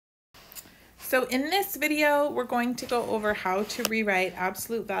So in this video, we're going to go over how to rewrite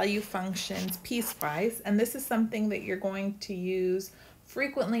absolute value functions piecewise, and this is something that you're going to use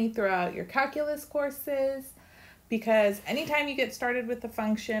frequently throughout your calculus courses, because anytime you get started with the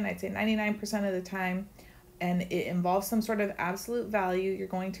function, I'd say 99% of the time, and it involves some sort of absolute value, you're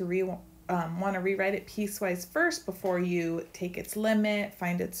going to want to rewrite it piecewise first before you take its limit,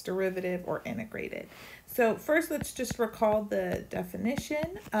 find its derivative, or integrate it. So first, let's just recall the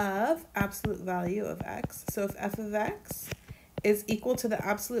definition of absolute value of x. So if f of x is equal to the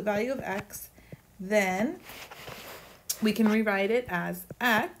absolute value of x, then we can rewrite it as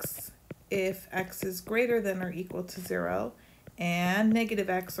x if x is greater than or equal to 0, and negative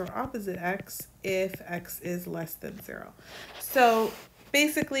x or opposite x if x is less than 0. So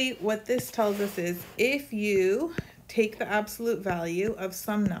basically what this tells us is if you take the absolute value of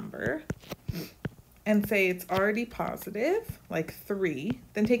some number and say it's already positive, like 3,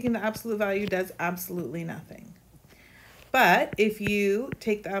 then taking the absolute value does absolutely nothing. But if you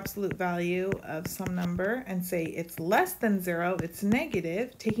take the absolute value of some number and say it's less than 0, it's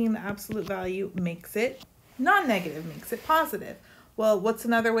negative, taking the absolute value makes it non-negative, makes it positive. Well, what's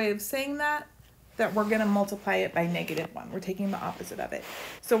another way of saying that? That we're going to multiply it by -1. We're taking the opposite of it.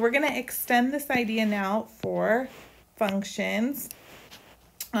 So we're going to extend this idea now for functions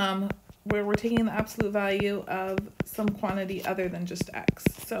where we're taking the absolute value of some quantity other than just x.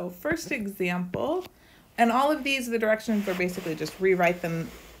 So first example, and all of these, the directions are basically just rewrite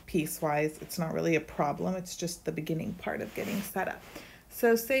them piecewise. It's not really a problem. It's just the beginning part of getting set up.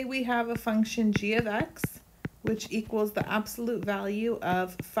 So say we have a function g of x, which equals the absolute value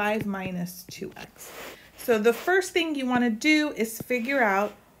of 5 minus 2x. So the first thing you want to do is figure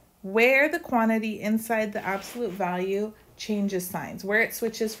out where the quantity inside the absolute value changes signs, where it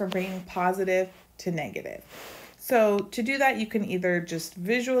switches from being positive to negative. So to do that, you can either just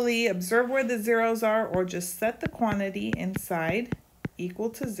visually observe where the zeros are or just set the quantity inside equal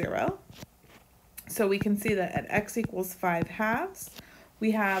to 0. So we can see that at x equals 5/2,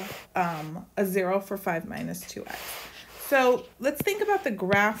 we have a 0 for 5 minus 2x. So let's think about the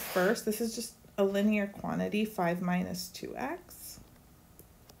graph first. This is just a linear quantity, 5 minus 2x.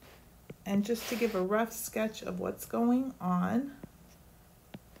 And just to give a rough sketch of what's going on,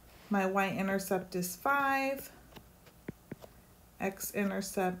 my y-intercept is 5,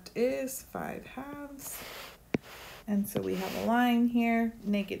 x-intercept is 5/2, and so we have a line here,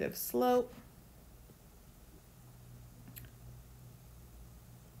 negative slope.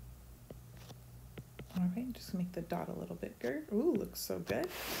 All right, just make the dot a little bit bigger. Ooh, looks so good.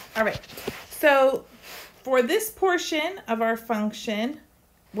 All right, so for this portion of our function,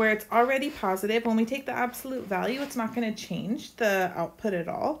 where it's already positive, when we take the absolute value, it's not going to change the output at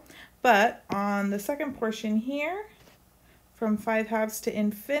all. But on the second portion here, from 5/2 to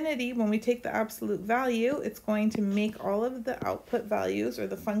infinity, when we take the absolute value, it's going to make all of the output values or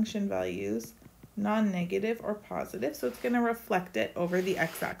the function values non-negative or positive, so it's going to reflect it over the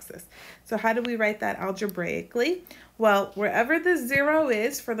x-axis. So how do we write that algebraically? Well, wherever the 0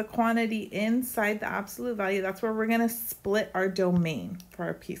 is for the quantity inside the absolute value, that's where we're going to split our domain for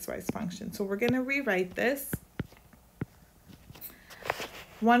our piecewise function. So we're going to rewrite this.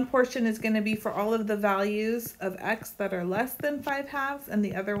 One portion is going to be for all of the values of x that are less than 5/2, and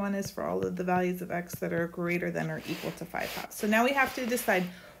the other one is for all of the values of x that are greater than or equal to 5/2. So now we have to decide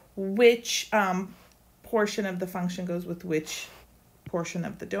which portion of the function goes with which portion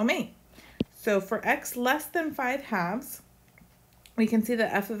of the domain. So for x less than 5/2, we can see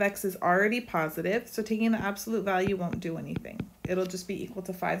that f of x is already positive, so taking the absolute value won't do anything. It'll just be equal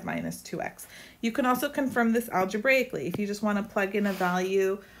to 5 minus 2x. You can also confirm this algebraically. If you just want to plug in a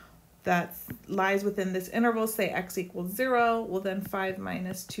value that lies within this interval, say x equals 0, well then 5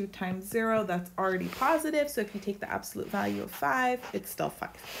 minus 2 times 0, that's already positive. So if you take the absolute value of 5, it's still 5.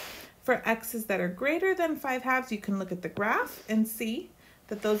 For x's that are greater than 5/2, you can look at the graph and see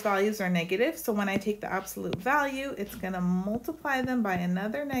that those values are negative. So when I take the absolute value, it's going to multiply them by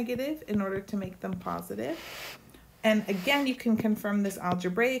another negative in order to make them positive. And again, you can confirm this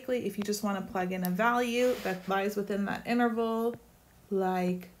algebraically if you just want to plug in a value that lies within that interval,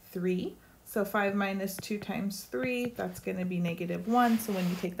 like 3. So 5 minus 2 times 3, that's going to be -1. So when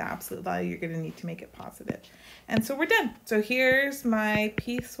you take the absolute value, you're going to need to make it positive. And so we're done. So here's my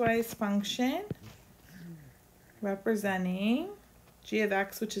piecewise function representing g of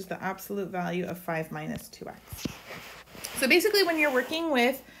x, which is the absolute value of 5 minus 2x. So basically, when you're working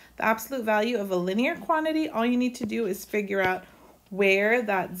with the absolute value of a linear quantity, all you need to do is figure out where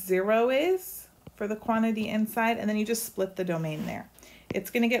that 0 is for the quantity inside, and then you just split the domain there. It's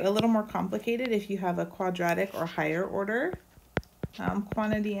going to get a little more complicated if you have a quadratic or higher order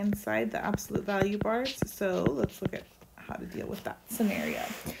quantity inside the absolute value bars. So let's look at how to deal with that scenario.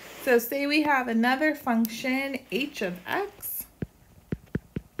 So say we have another function h of x,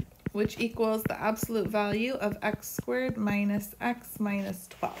 which equals the absolute value of x squared minus x minus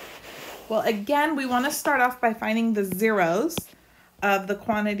 12. Well, again, we want to start off by finding the zeros of the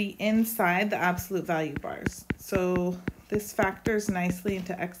quantity inside the absolute value bars. So this factors nicely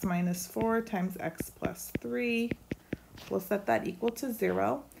into x minus 4 times x plus 3. We'll set that equal to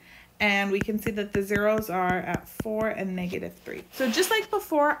 0. And we can see that the zeros are at 4 and negative 3. So just like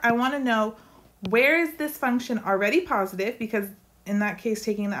before, I want to know, where is this function already positive? Because in that case,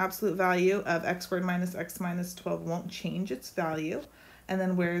 taking the absolute value of x squared minus x minus 12 won't change its value. And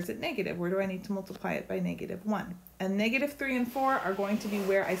then where is it negative? Where do I need to multiply it by negative 1? And negative 3 and 4 are going to be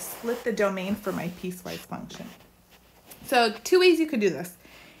where I split the domain for my piecewise function. So two ways you could do this.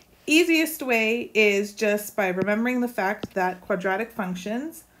 Easiest way is just by remembering the fact that quadratic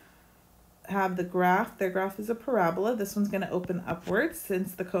functions have the graph. Their graph is a parabola. This one's going to open upwards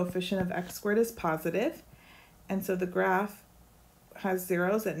since the coefficient of x squared is positive. And so the graph has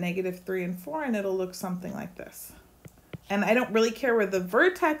zeros at negative 3 and 4, and it'll look something like this. And I don't really care where the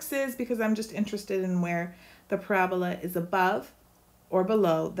vertex is because I'm just interested in where the parabola is above or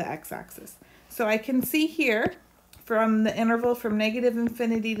below the x-axis. So I can see here from the interval from negative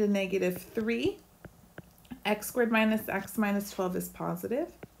infinity to negative 3, x squared minus x minus 12 is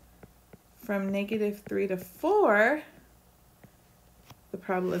positive. From negative 3 to 4, the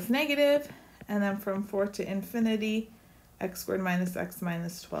parabola is negative. And then from 4 to infinity, x squared minus x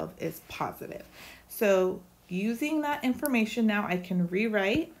minus 12 is positive. So using that information now, I can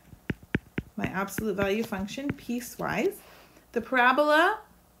rewrite my absolute value function piecewise. The parabola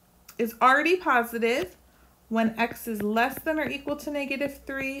is already positive when x is less than or equal to negative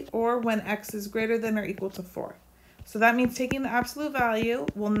 3 or when x is greater than or equal to 4. So that means taking the absolute value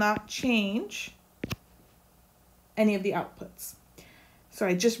will not change any of the outputs. So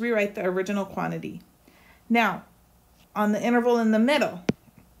I just rewrite the original quantity. Now, on the interval in the middle,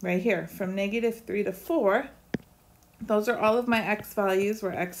 right here, from negative 3 to 4, those are all of my x values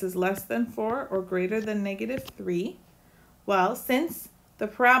where x is less than 4 or greater than negative 3. Well, since the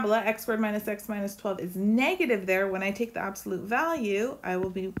parabola x squared minus x minus 12 is negative there, when I take the absolute value, I will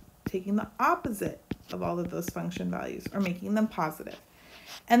be taking the opposite of all of those function values, or making them positive.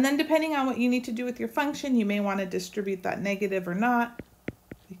 And then depending on what you need to do with your function, you may want to distribute that negative or not.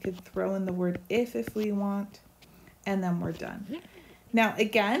 We could throw in the word if we want, and then we're done. Now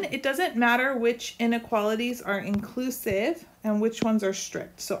again, it doesn't matter which inequalities are inclusive and which ones are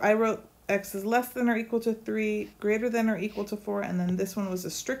strict. So I wrote x is less than or equal to 3, greater than or equal to 4, and then this one was a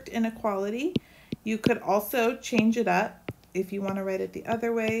strict inequality. You could also change it up if you want to write it the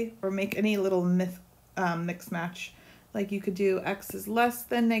other way, or make any little mix match. Like you could do x is less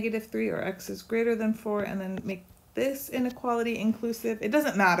than negative 3 or x is greater than 4, and then make this inequality inclusive. It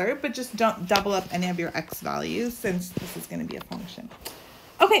doesn't matter, but just don't double up any of your x values since this is going to be a function.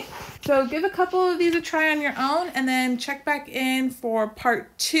 Okay, so give a couple of these a try on your own and then check back in for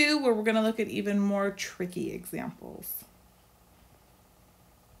part 2 where we're going to look at even more tricky examples.